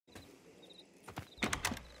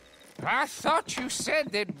I thought you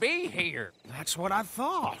said they'd be here. That's what I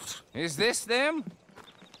thought. Is this them?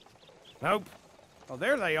 Nope. Oh,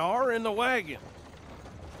 there they are in the wagon.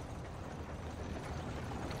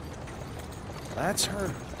 That's her.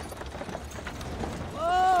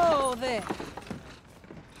 Whoa there.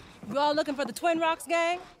 You all looking for the Twin Rocks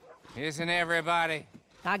gang? Isn't everybody?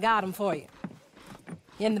 I got them for you.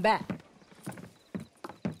 In the back.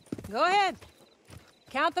 Go ahead.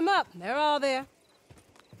 Count them up. They're all there.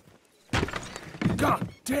 God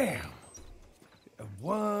damn.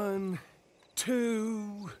 1,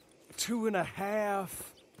 2, 2.5.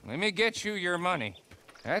 Let me get you your money.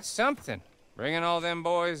 That's something. Bringing all them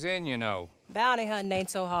boys in, you know. Bounty hunting ain't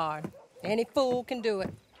so hard. Any fool can do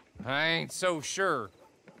it. I ain't so sure.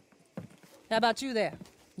 How about you there?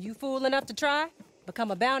 You fool enough to try?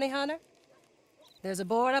 Become a bounty hunter? There's a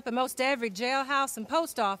board up at most every jailhouse and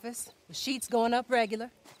post office, with sheets going up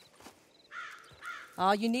regular.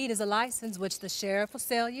 All you need is a license, which the sheriff will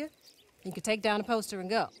sell you. You can take down a poster and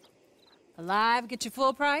go. Alive, get your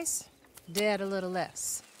full price. Dead, a little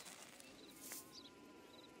less.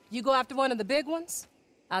 You go after one of the big ones,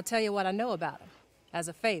 I'll tell you what I know about them, as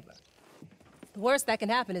a favor. The worst that can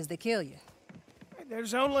happen is they kill you.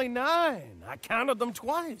 There's only 9. I counted them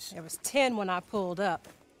twice. There was 10 when I pulled up.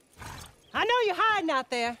 I know you're hiding out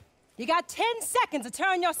there. You got 10 seconds to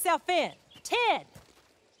turn yourself in. 10,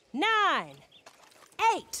 9,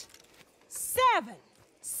 8, 7,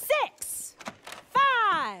 6,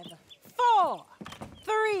 5, 4,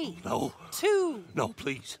 3, No. 2, No,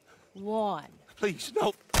 please. 1. Please,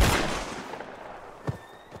 no.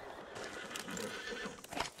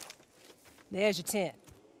 There's your 10.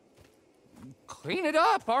 Clean it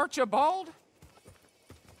up, Archibald.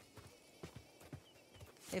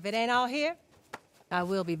 If it ain't all here, I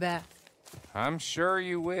will be back. I'm sure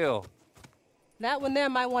you will. That one there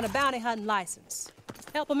might want a bounty hunting license.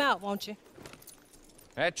 Help him out, won't you?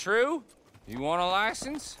 That true? You want a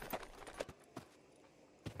license?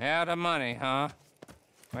 Out of money, huh?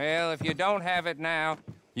 Well, if you don't have it now,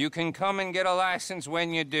 you can come and get a license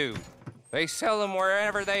when you do. They sell them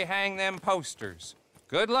wherever they hang them posters.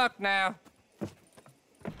 Good luck now.